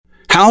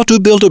How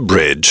to Build a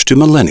Bridge to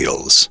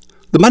Millennials.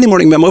 The Monday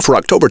Morning Memo for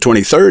October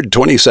 23rd,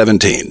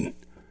 2017.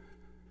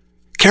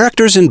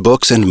 Characters in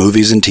books and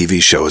movies and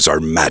TV shows are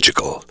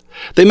magical.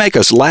 They make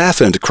us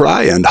laugh and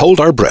cry and hold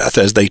our breath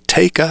as they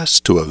take us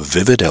to a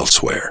vivid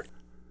elsewhere.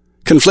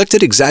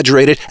 Conflicted,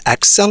 exaggerated,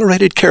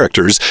 accelerated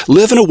characters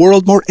live in a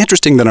world more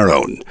interesting than our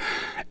own.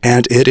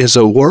 And it is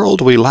a world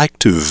we like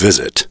to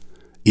visit,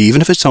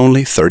 even if it's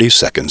only 30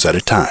 seconds at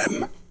a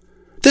time.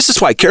 This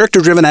is why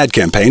character-driven ad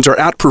campaigns are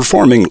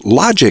outperforming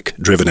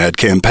logic-driven ad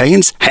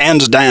campaigns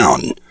hands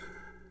down.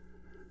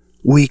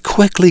 We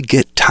quickly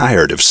get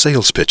tired of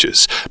sales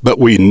pitches, but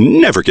we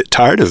never get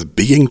tired of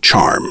being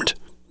charmed.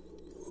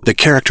 The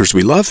characters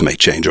we love may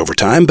change over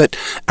time, but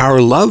our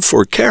love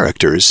for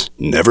characters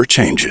never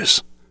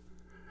changes.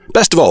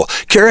 Best of all,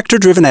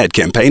 character-driven ad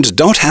campaigns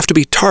don't have to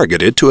be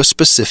targeted to a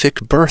specific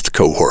birth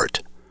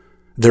cohort.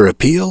 Their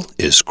appeal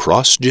is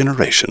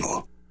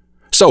cross-generational.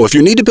 So if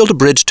you need to build a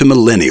bridge to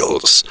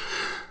millennials,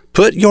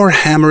 put your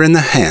hammer in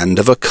the hand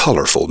of a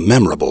colorful,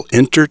 memorable,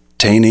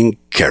 entertaining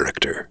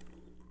character.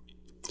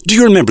 Do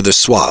you remember the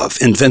suave,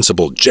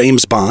 invincible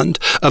James Bond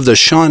of the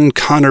Sean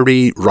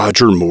Connery,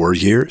 Roger Moore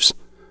years?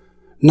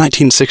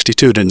 1962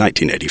 to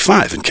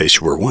 1985, in case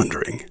you were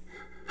wondering.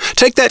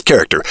 Take that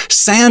character,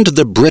 sand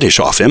the British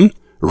off him,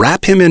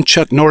 wrap him in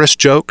Chuck Norris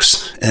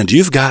jokes, and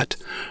you've got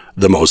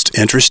the most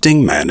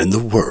interesting man in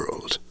the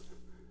world.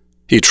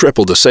 He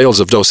tripled the sales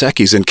of Dos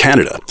Equis in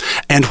Canada,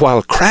 and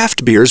while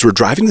craft beers were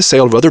driving the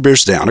sale of other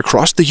beers down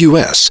across the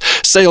U.S.,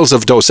 sales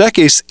of Dos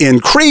Equis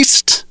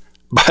increased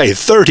by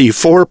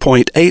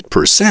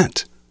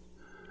 34.8%.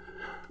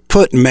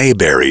 Put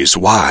Mayberry's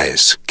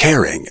wise,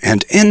 caring,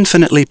 and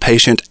infinitely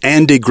patient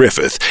Andy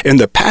Griffith in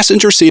the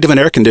passenger seat of an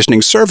air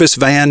conditioning service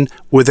van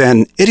with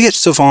an idiot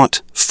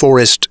savant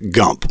Forrest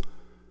Gump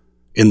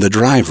in the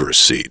driver's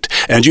seat,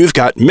 and you've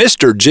got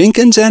Mr.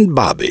 Jenkins and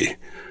Bobby,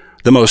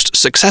 the most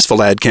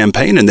successful ad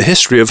campaign in the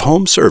history of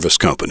home service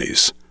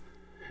companies.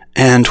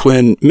 And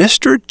when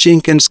Mr.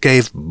 Jenkins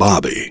gave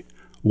Bobby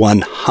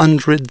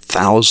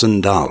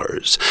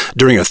 $100,000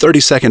 during a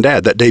 30-second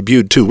ad that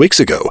debuted 2 weeks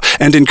ago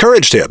and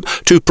encouraged him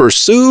to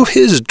pursue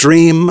his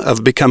dream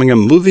of becoming a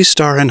movie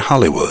star in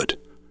Hollywood,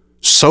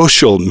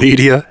 social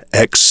media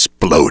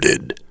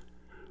exploded.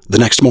 The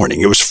next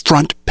morning, it was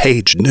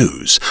front-page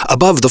news,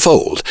 above the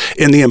fold,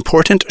 in the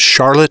important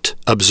Charlotte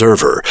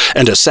Observer,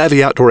 and a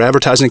savvy outdoor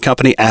advertising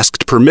company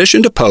asked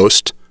permission to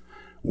post,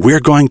 "We're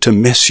going to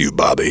miss you,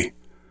 Bobby,"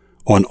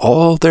 on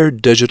all their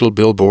digital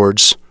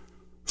billboards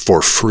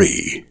for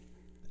free.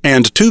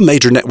 And 2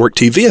 major network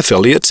TV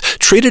affiliates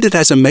treated it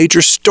as a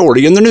major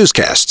story in the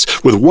newscasts,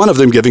 with one of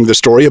them giving the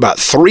story about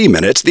 3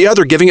 minutes, the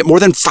other giving it more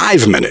than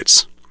 5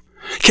 minutes.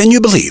 Can you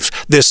believe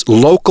this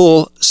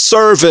local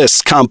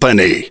service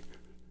company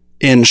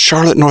in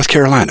Charlotte, North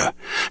Carolina,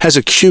 has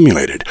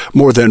accumulated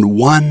more than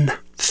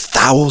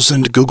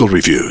 1,000 Google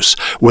reviews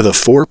with a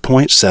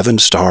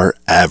 4.7-star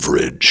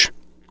average?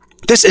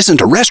 This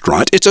isn't a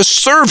restaurant, it's a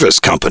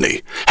service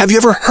company. Have you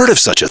ever heard of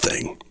such a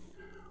thing?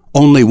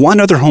 Only one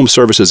other home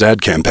services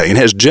ad campaign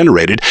has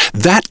generated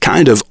that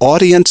kind of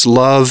audience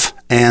love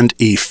and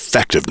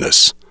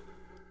effectiveness.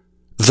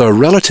 The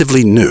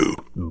relatively new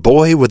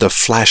Boy with a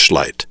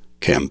Flashlight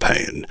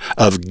campaign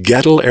of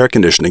Gettle Air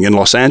Conditioning in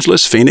Los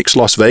Angeles, Phoenix,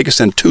 Las Vegas,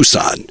 and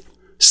Tucson.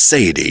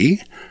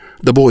 Sadie,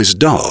 the boy's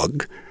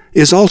dog,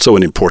 is also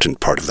an important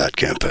part of that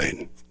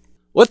campaign.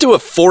 What do a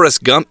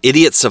Forrest Gump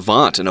idiot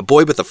savant and a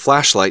boy with a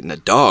flashlight and a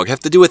dog have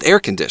to do with air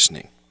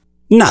conditioning?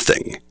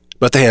 Nothing,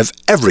 but they have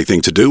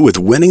everything to do with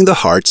winning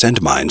the hearts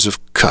and minds of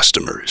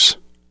customers.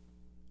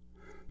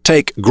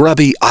 Take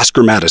grubby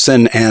Oscar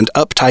Madison and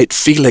uptight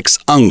Felix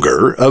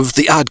Unger of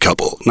The Odd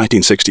Couple,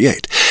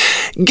 1968.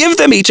 Give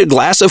them each a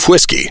glass of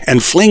whiskey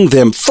and fling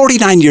them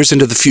 49 years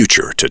into the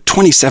future to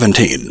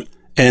 2017.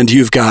 And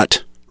you've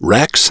got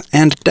Rex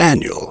and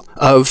Daniel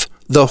of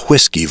The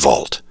Whiskey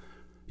Vault,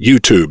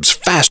 YouTube's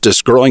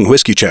fastest-growing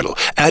whiskey channel,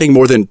 adding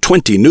more than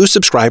 20 new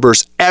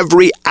subscribers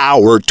every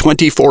hour,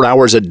 24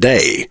 hours a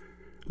day.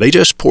 They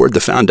just poured the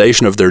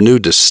foundation of their new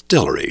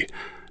distillery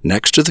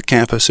next to the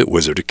campus at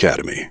Wizard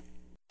Academy.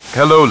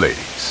 Hello,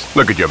 ladies.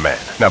 Look at your man.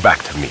 Now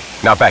back to me.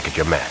 Now back at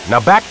your man. Now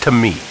back to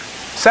me.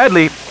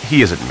 Sadly,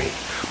 he isn't me.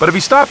 But if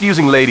he stopped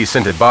using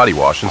lady-scented body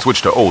wash and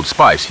switched to Old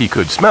Spice, he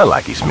could smell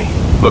like he's me.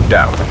 Look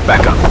down.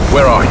 Back up.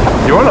 Where are you?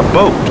 You're on a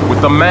boat with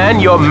the man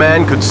your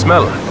man could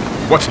smell like.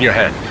 What's in your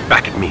hand?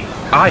 Back at me.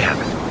 I have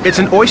it. It's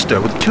an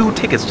oyster with 2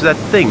 tickets to that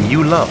thing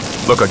you love.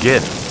 Look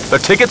again. The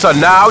tickets are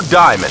now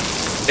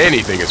diamonds.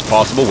 Anything is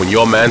possible when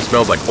your man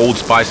smells like Old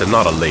Spice and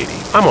not a lady.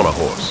 I'm on a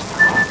horse.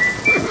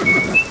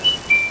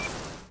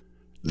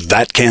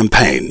 That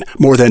campaign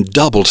more than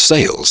doubled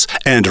sales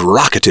and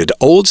rocketed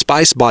Old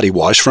Spice body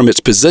wash from its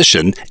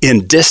position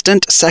in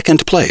distant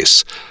second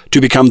place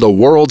to become the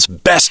world's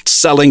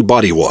best-selling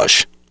body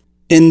wash.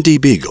 Indie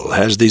Beagle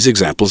has these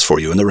examples for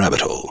you in the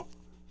rabbit hole.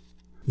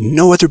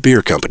 No other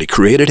beer company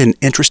created an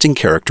interesting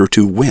character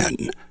to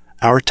win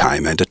our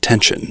time and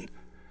attention.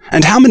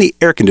 And how many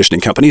air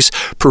conditioning companies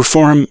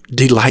perform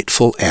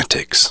delightful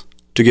antics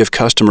to give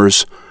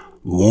customers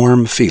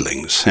warm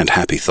feelings and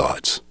happy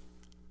thoughts?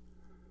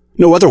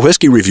 No other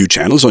whiskey review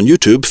channels on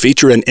YouTube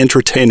feature an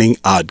entertaining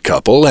odd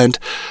couple, and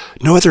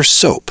no other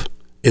soap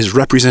is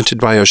represented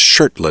by a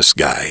shirtless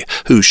guy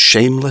who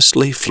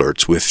shamelessly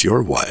flirts with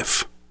your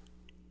wife.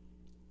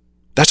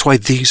 That's why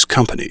these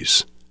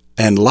companies,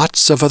 and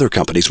lots of other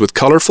companies with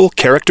colorful,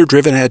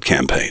 character-driven ad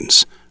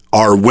campaigns,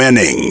 are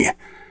winning,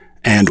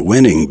 and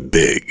winning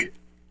big.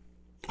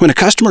 When a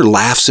customer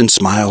laughs and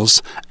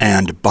smiles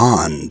and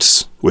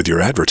bonds with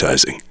your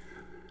advertising,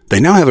 they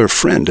now have a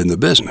friend in the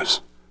business.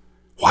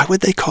 Why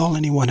would they call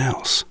anyone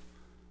else?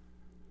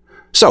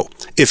 So,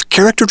 if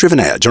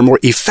character-driven ads are more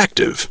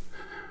effective,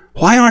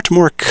 why aren't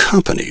more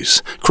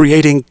companies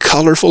creating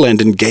colorful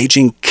and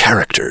engaging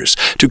characters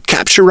to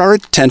capture our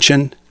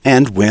attention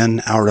and win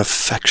our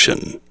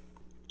affection?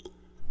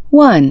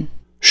 1.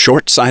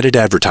 Short-sighted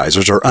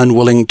advertisers are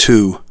unwilling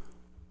to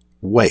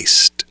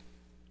waste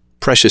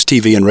precious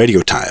TV and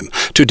radio time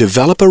to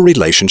develop a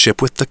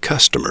relationship with the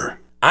customer.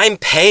 I'm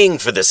paying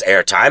for this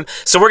airtime,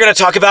 so we're going to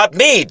talk about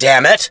me,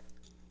 damn it!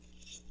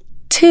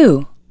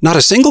 2. Not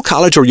a single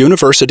college or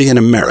university in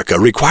America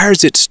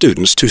requires its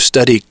students to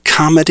study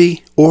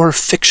comedy or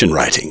fiction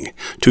writing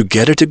to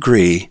get a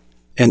degree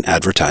in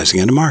advertising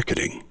and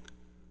marketing.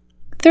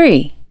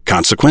 3.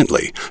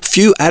 Consequently,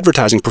 few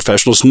advertising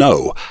professionals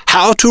know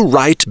how to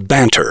write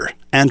banter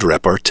and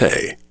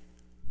repartee.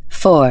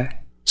 4.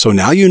 So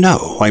now you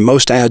know why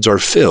most ads are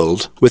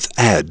filled with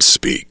ad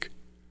speak.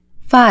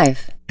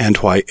 5. And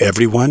why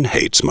everyone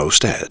hates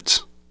most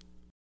ads.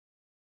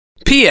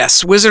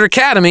 P.S. Wizard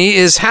Academy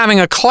is having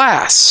a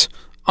class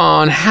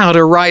on how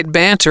to write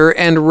banter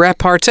and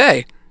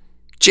repartee.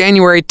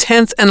 January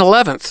 10th and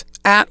 11th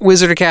at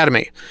Wizard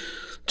Academy.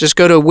 Just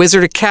go to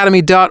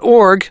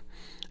wizardacademy.org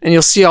and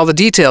you'll see all the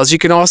details. You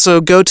can also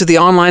go to the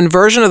online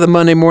version of the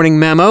Monday Morning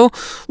Memo,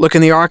 look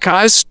in the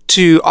archives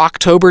to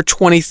October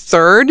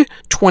 23rd,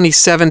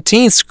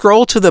 2017,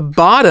 scroll to the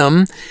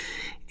bottom,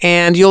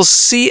 and you'll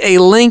see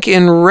a link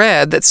in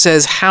red that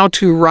says how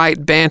to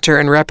write banter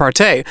and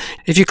repartee.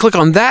 If you click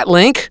on that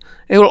link,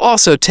 it will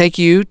also take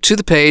you to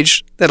the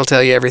page that'll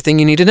tell you everything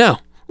you need to know.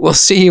 We'll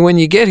see you when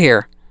you get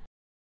here.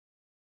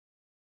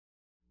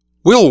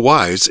 Will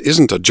Wise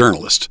isn't a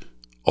journalist,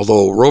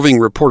 although roving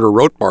reporter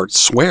Rothbart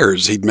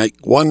swears he'd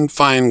make one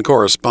fine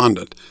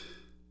correspondent.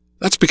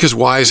 That's because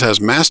Wise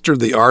has mastered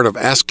the art of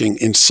asking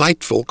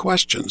insightful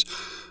questions,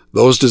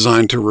 those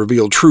designed to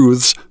reveal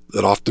truths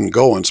that often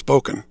go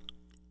unspoken.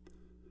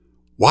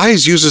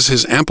 Wise uses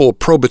his ample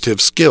probative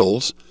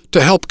skills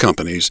to help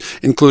companies,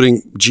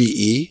 including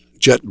GE,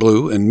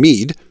 JetBlue, and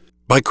Mead,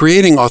 by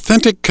creating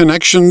authentic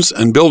connections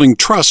and building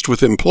trust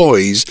with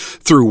employees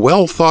through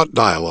well-thought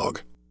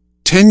dialogue.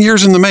 10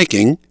 years in the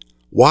making,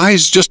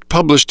 Wise just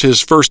published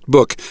his first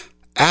book,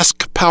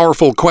 Ask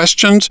Powerful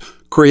Questions,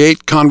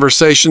 Create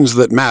Conversations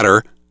That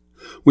Matter,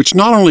 which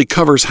not only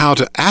covers how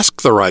to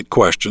ask the right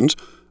questions,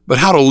 but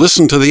how to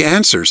listen to the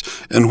answers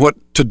and what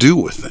to do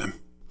with them.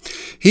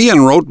 He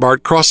and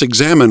Rothbart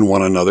cross-examine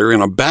one another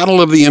in a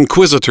battle of the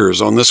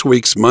inquisitors on this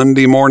week's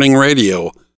Monday Morning Radio.